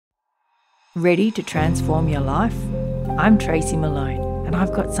Ready to transform your life? I'm Tracy Malone, and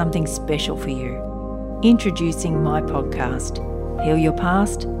I've got something special for you. Introducing my podcast, Heal Your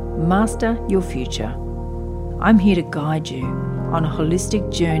Past, Master Your Future. I'm here to guide you on a holistic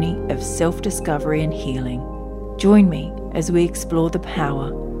journey of self-discovery and healing. Join me as we explore the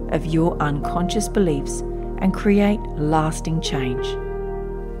power of your unconscious beliefs and create lasting change.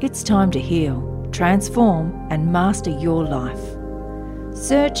 It's time to heal, transform, and master your life.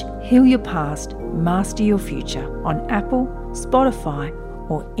 Search Heal Your Past, Master Your Future on Apple, Spotify,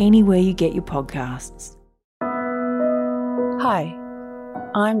 or anywhere you get your podcasts. Hi,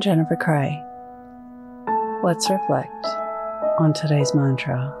 I'm Jennifer Cray. Let's reflect on today's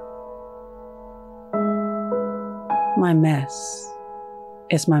mantra. My mess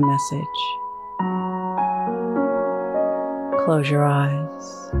is my message. Close your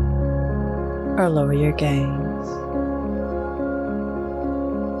eyes or lower your gaze.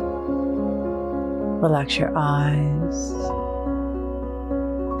 Relax your eyes,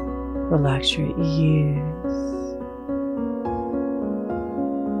 relax your ears,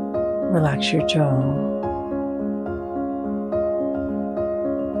 relax your jaw,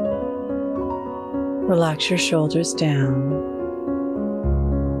 relax your shoulders down,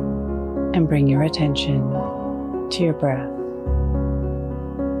 and bring your attention to your breath.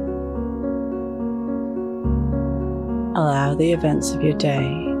 Allow the events of your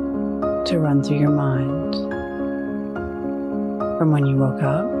day to run through your mind, from when you woke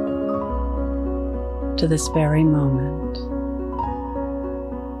up to this very moment,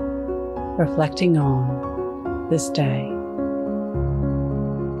 reflecting on this day.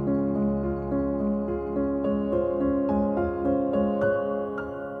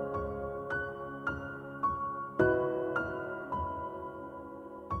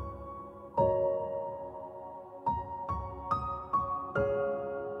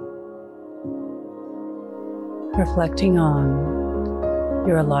 Reflecting on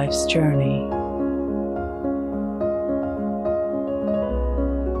your life's journey.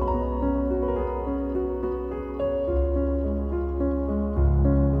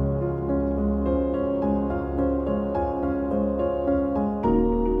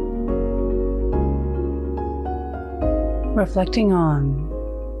 Reflecting on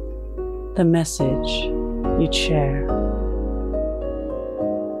the message you'd share.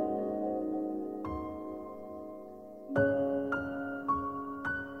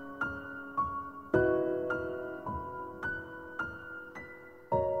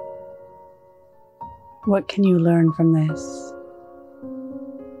 What can you learn from this?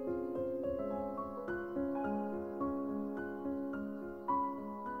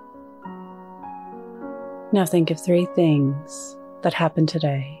 Now think of 3 things that happened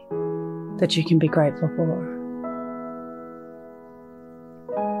today that you can be grateful for.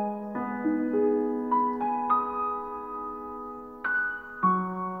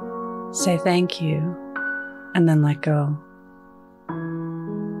 Say thank you and then let go.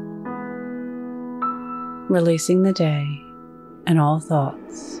 Releasing the day and all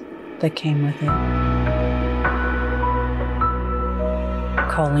thoughts that came with it.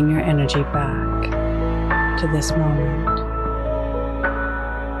 Calling your energy back to this moment.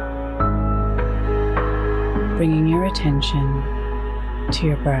 Bringing your attention to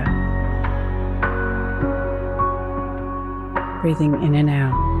your breath. Breathing in and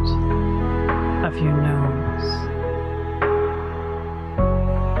out of your nose.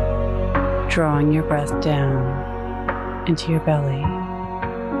 Drawing your breath down into your belly,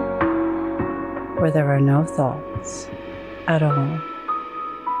 where there are no thoughts at all.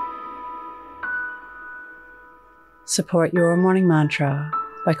 Support your morning mantra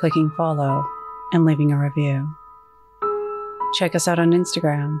by clicking follow and leaving a review. Check us out on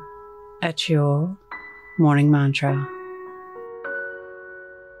Instagram @Your Morning Mantra.